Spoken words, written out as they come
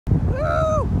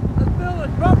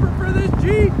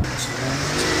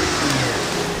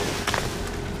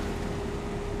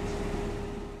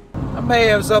I may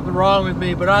have something wrong with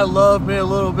me, but I love me a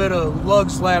little bit of lug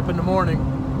slap in the morning.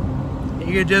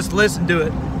 You can just listen to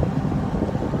it.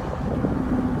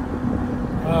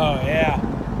 Oh yeah.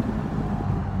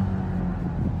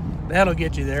 That'll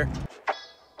get you there.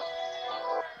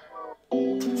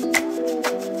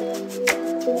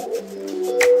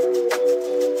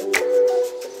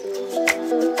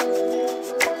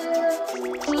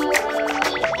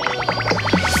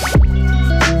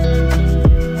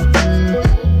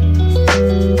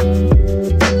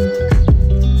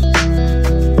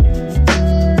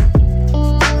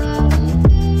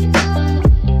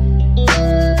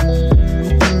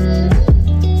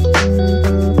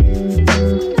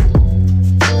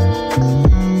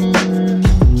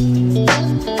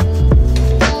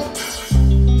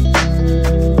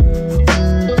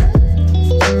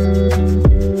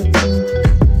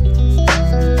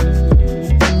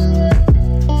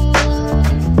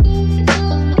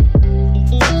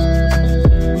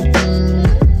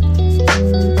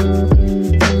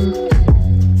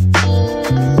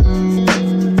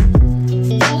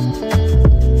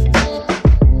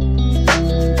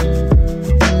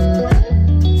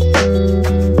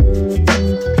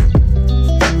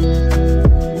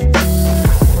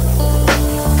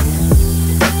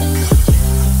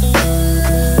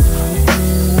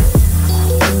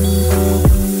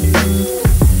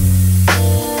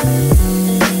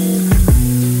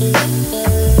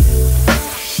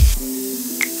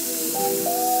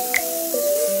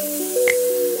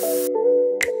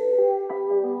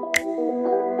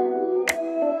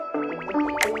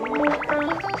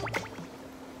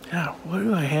 God, what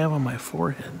do I have on my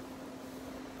forehead?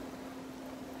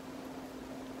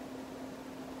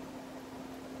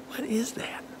 What is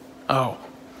that? Oh,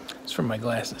 it's from my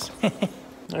glasses.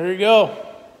 There you go.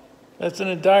 That's an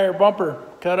entire bumper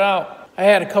cut out. I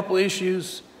had a couple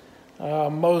issues.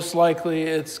 Most likely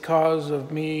it's cause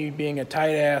of me being a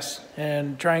tight ass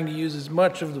and trying to use as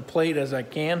much of the plate as I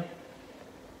can.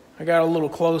 I got a little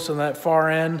close on that far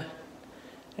end,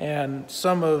 and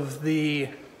some of the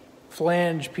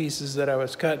flange pieces that I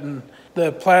was cutting,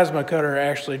 the plasma cutter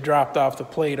actually dropped off the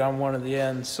plate on one of the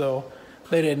ends, so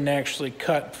they didn't actually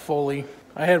cut fully.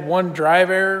 I had one drive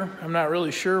error. I'm not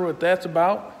really sure what that's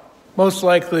about. Most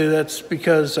likely that's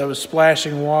because I was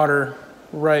splashing water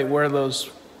right where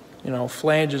those,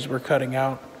 flanges were cutting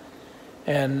out,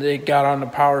 and it got on the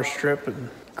power strip and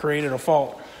created a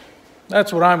fault.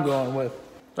 That's what I'm going with.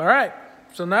 All right,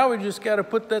 so now we just got to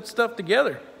put that stuff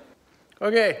together.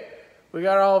 Okay. We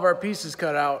got all of our pieces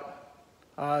cut out.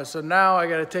 So now I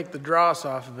got to take the dross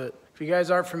off of it. If you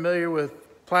guys aren't familiar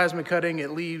with plasma cutting,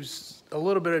 it leaves a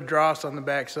little bit of dross on the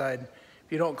backside.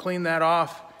 If you don't clean that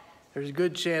off, there's a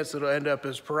good chance it'll end up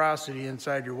as porosity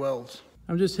inside your welds.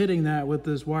 I'm just hitting that with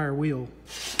this wire wheel.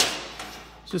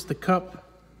 It's just a cup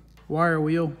wire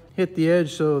wheel. Hit the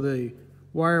edge so the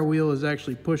wire wheel is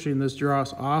actually pushing this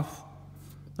dross off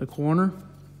the corner.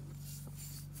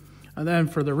 And then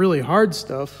for the really hard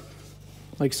stuff,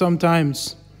 like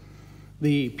sometimes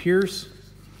the pierce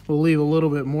will leave a little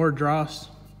bit more dross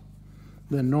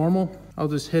than normal. I'll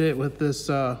just hit it with this,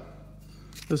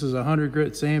 this is a 100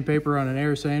 grit sandpaper on an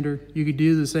air sander. You could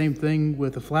do the same thing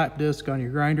with a flat disc on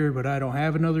your grinder, but I don't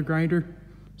have another grinder.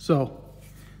 So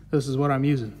this is what I'm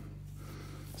using.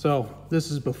 So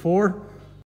this is before,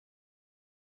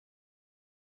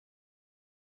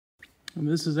 and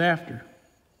this is after.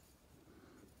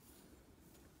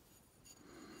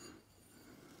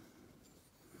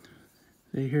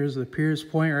 See, here's the pierce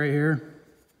point right here.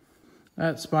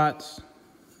 That spot's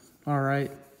all right.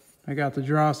 I got the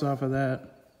dross off of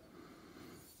that.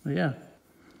 But yeah,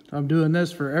 I'm doing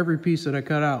this for every piece that I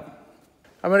cut out.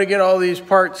 I'm gonna get all these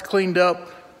parts cleaned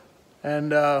up,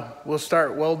 and we'll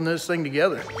start welding this thing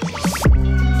together.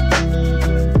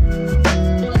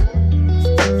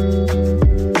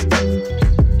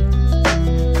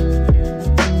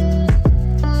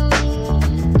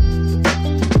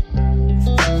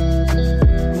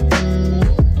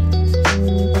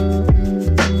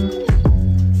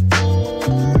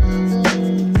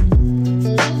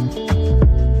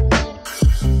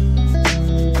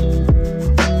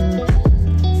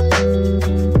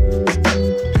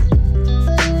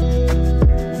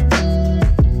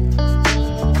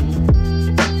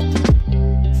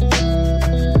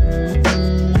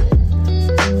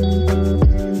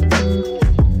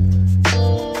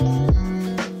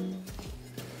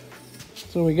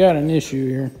 So we got an issue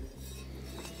here.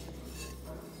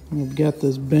 We've got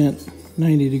this bent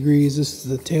 90 degrees. This is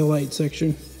the taillight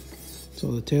section.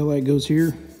 So the taillight goes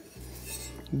here,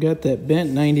 Got that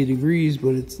bent 90 degrees,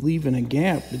 but it's leaving a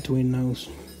gap between those.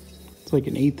 It's like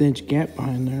an 1/8 inch gap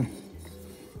behind there.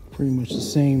 Pretty much the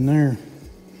same there.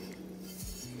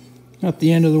 Not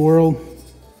the end of the world.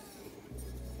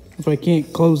 If I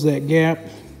can't close that gap,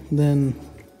 then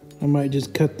I might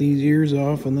just cut these ears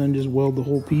off and then just weld the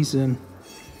whole piece in.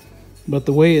 But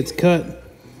the way it's cut,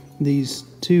 these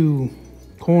two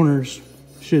corners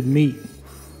should meet.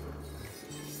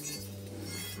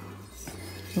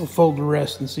 I'll fold the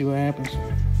rest and see what happens.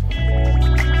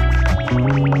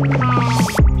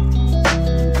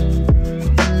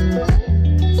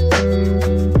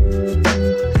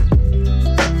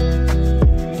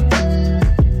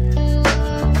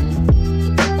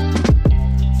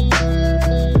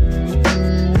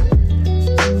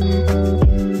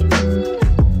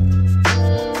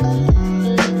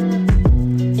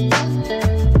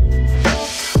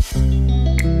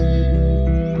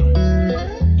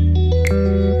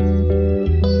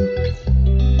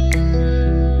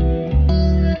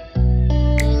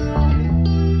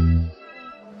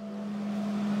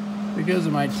 Because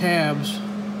of my tabs,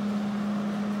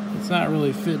 it's not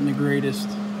really fitting the greatest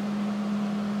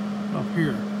up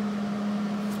here.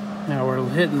 Now we're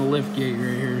hitting the lift gate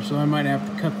right here, so I might have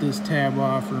to cut this tab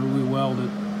off or re-weld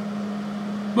it.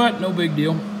 But no big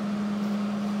deal.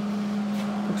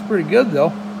 Looks pretty good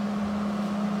though.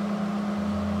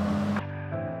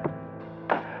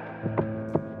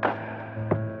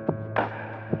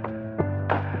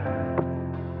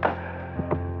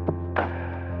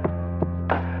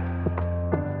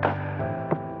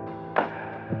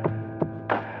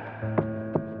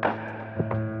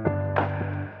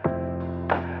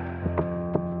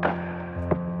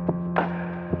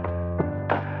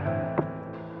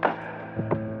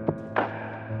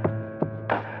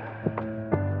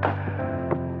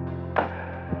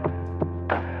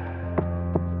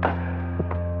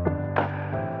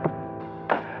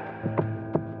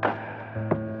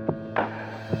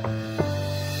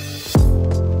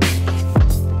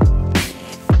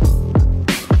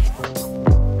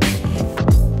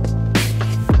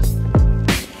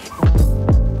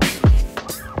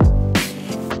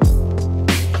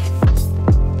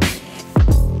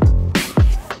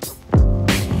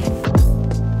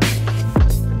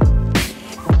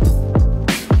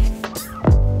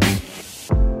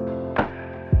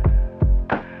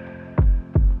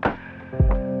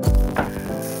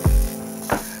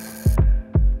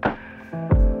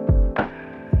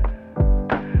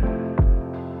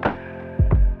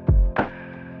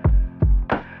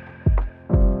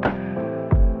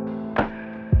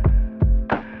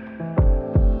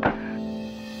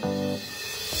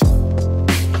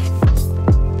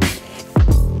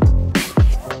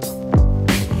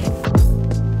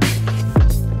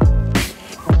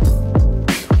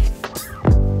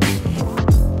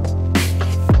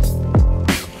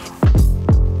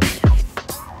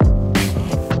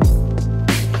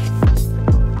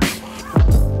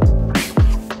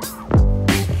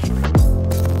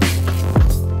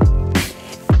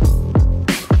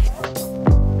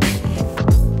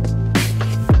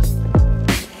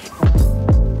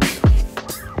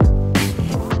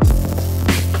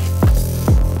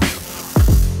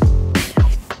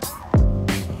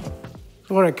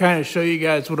 I want to kind of show you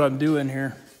guys what I'm doing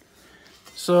here.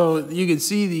 So you can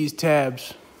see these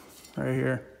tabs right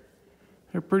here.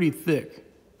 They're pretty thick.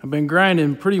 I've been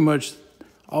grinding pretty much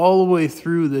all the way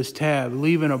through this tab,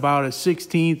 leaving about a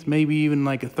 1/16th, maybe even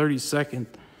like a 32nd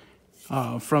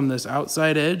from this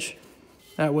outside edge.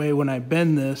 That way when I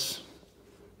bend this,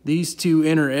 these two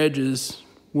inner edges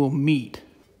will meet.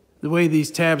 The way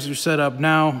these tabs are set up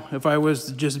now, if I was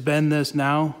to just bend this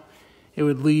now, it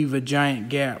would leave a giant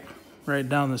gap right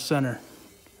down the center,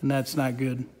 and that's not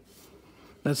good.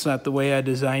 That's not the way I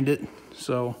designed it.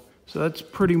 So that's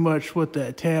pretty much what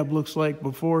that tab looks like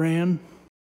beforehand.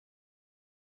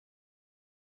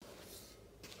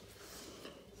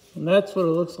 And that's what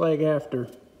it looks like after.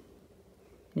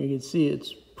 You can see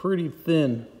it's pretty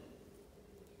thin.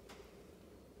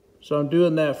 So I'm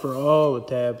doing that for all the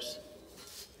tabs,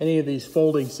 any of these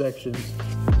folding sections.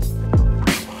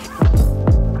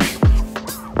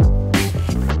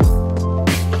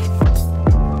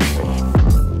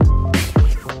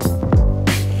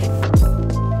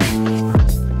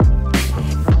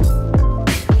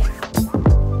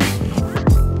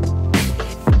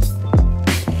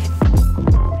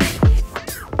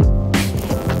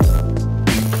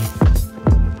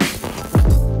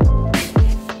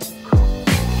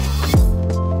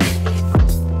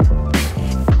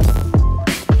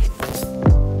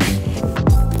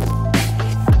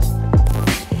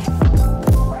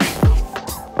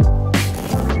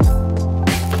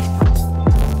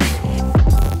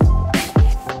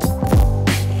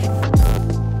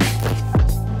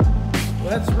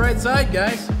 inside,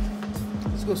 guys.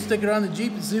 Let's go stick it on the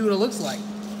Jeep and see what it looks like.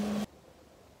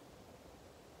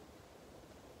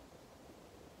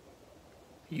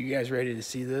 You guys ready to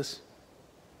see this?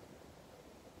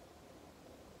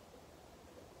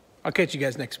 I'll catch you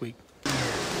guys next week.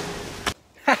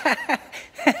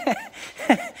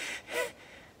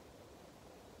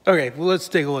 Okay, well, let's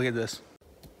take a look at this.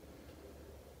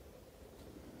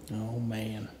 Oh,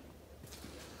 man.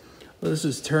 Well, this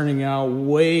is turning out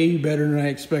way better than I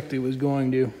expected it was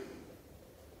going to.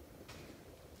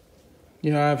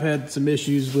 You know, I've had some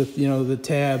issues with, you know, the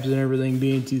tabs and everything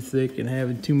being too thick and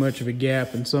having too much of a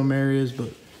gap in some areas, but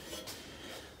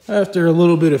after a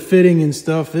little bit of fitting and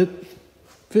stuff, it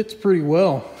fits pretty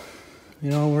well.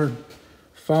 You know, we're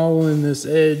following this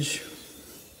edge,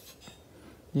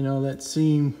 you know, that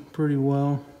seam pretty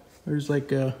well. There's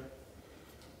like a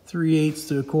 3/8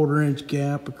 to a 1/4 inch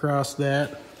gap across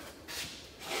that.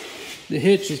 The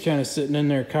hitch is kind of sitting in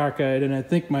there cockeyed, and I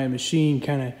think my machine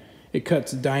kind of, it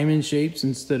cuts diamond shapes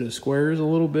instead of squares a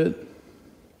little bit,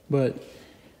 but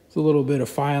it's a little bit of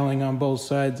filing on both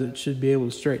sides that should be able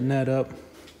to straighten that up.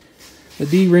 The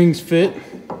D-rings fit,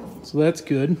 so that's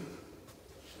good.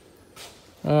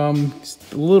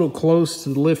 It's a little close to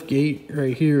the lift gate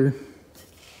right here.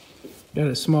 Got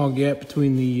a small gap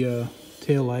between the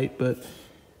tail light, but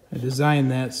I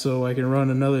designed that so I can run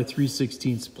another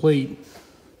 3/16 plate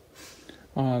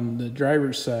on the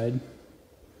driver's side,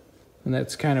 and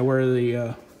that's kind of where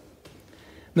the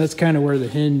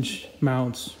hinge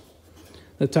mounts.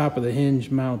 The top of the hinge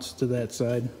mounts to that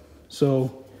side,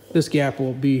 so this gap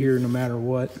will be here no matter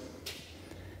what.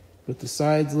 But the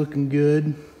side's looking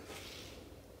good.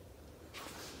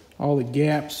 All the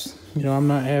gaps, you know, I'm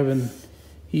not having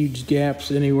huge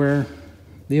gaps anywhere.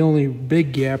 The only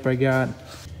big gap I got,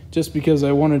 just because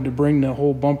I wanted to bring the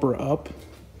whole bumper up,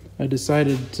 I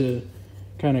decided to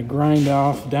kind of grind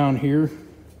off down here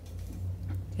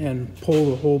and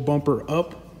pull the whole bumper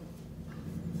up.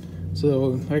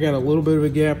 So I got a little bit of a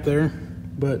gap there,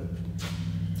 but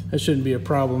that shouldn't be a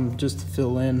problem just to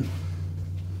fill in.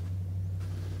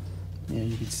 Yeah,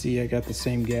 you can see I got the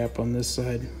same gap on this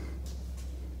side.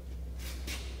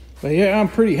 But yeah, I'm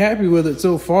pretty happy with it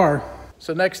so far.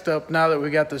 So next up, now that we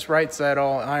got this right side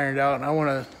all ironed out, I want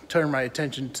to turn my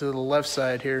attention to the left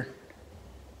side here.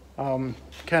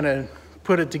 Kind of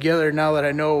put it together now that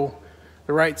I know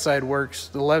the right side works.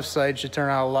 The left side should turn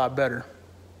out a lot better.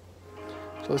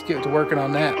 So let's get to working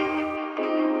on that.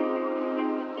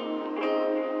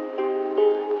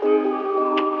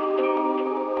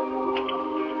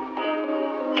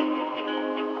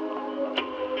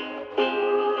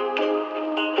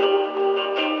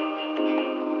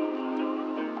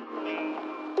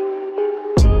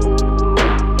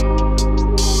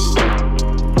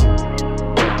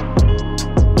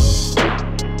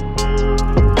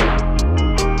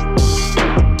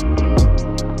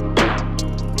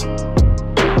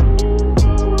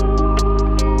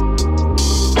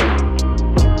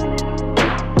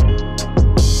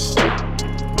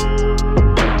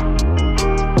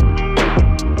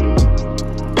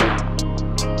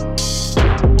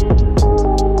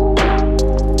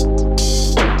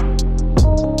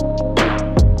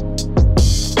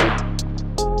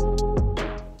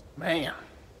 Man,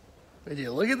 did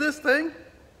you look at this thing?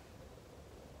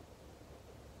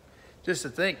 Just to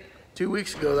think, 2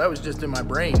 weeks ago, that was just in my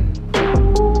brain.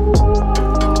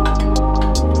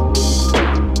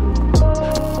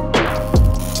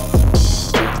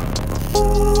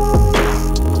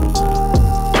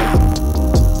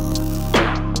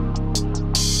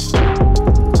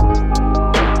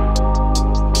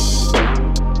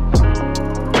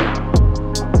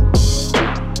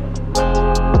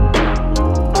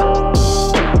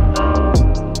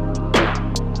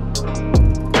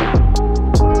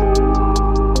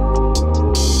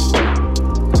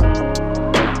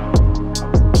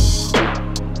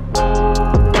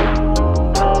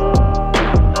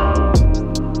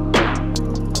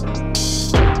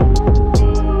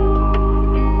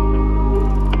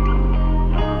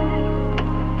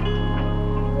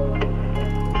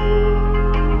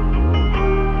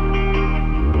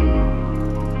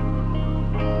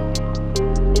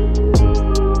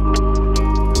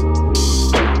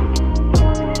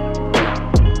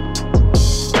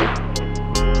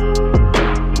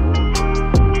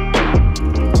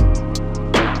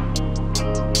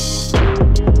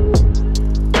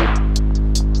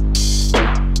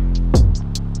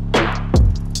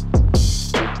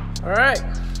 All right,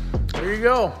 there you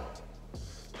go.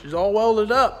 She's all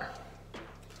welded up.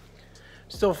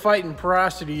 Still fighting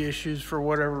porosity issues for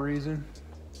whatever reason.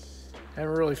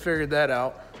 Haven't really figured that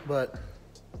out, but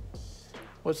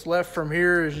What's left from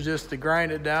here is just to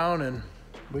grind it down, and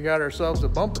we got ourselves a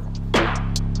bumper.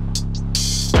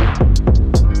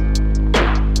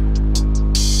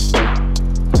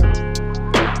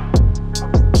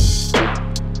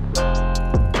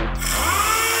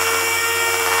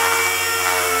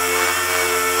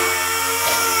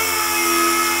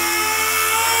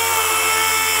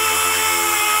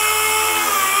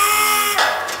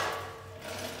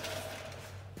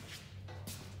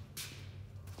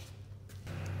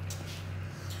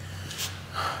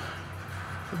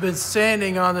 I've been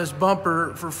sanding on this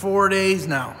bumper for 4 days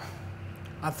now.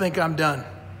 I think I'm done.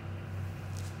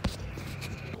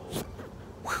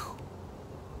 Whew.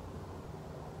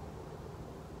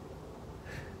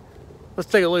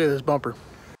 Let's take a look at this bumper.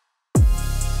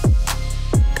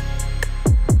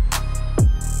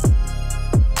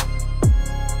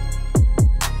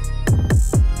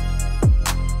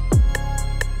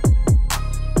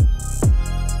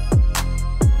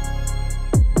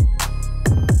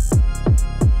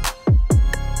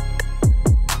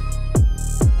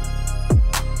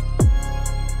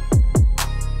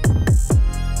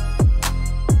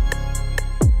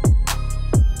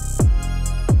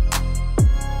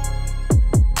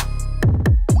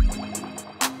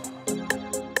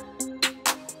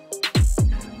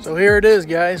 So here it is,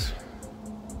 guys.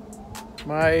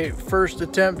 My first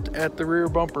attempt at the rear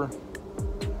bumper.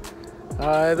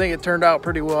 I think it turned out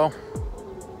pretty well.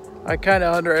 I kind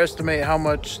of underestimate how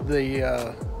much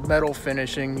the metal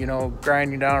finishing, you know,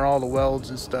 grinding down all the welds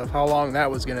and stuff, how long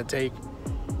that was gonna take.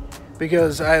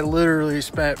 Because I literally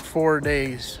spent 4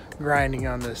 days grinding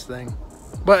on this thing.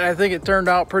 But I think it turned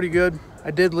out pretty good.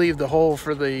 I did leave the hole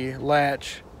for the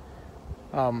latch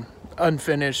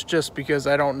unfinished just because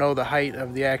I don't know the height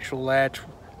of the actual latch.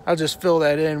 I'll just fill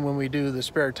that in when we do the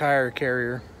spare tire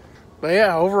carrier. But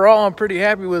yeah, overall I'm pretty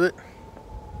happy with it.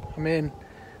 I mean,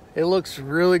 it looks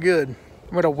really good.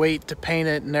 I'm gonna wait to paint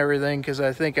it and everything because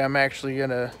I think I'm actually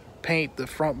gonna paint the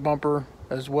front bumper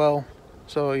as well.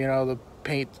 So, you know, the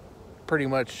paint pretty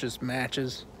much just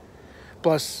matches.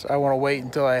 Plus, I want to wait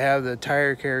until I have the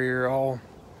tire carrier all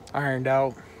ironed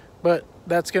out. But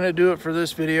that's gonna do it for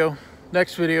this video.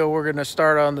 Next video, we're gonna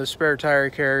start on the spare tire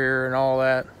carrier and all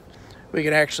that. We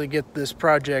can actually get this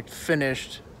project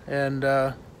finished and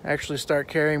actually start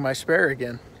carrying my spare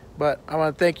again. But I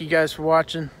want to thank you guys for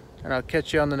watching, and I'll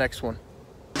catch you on the next one.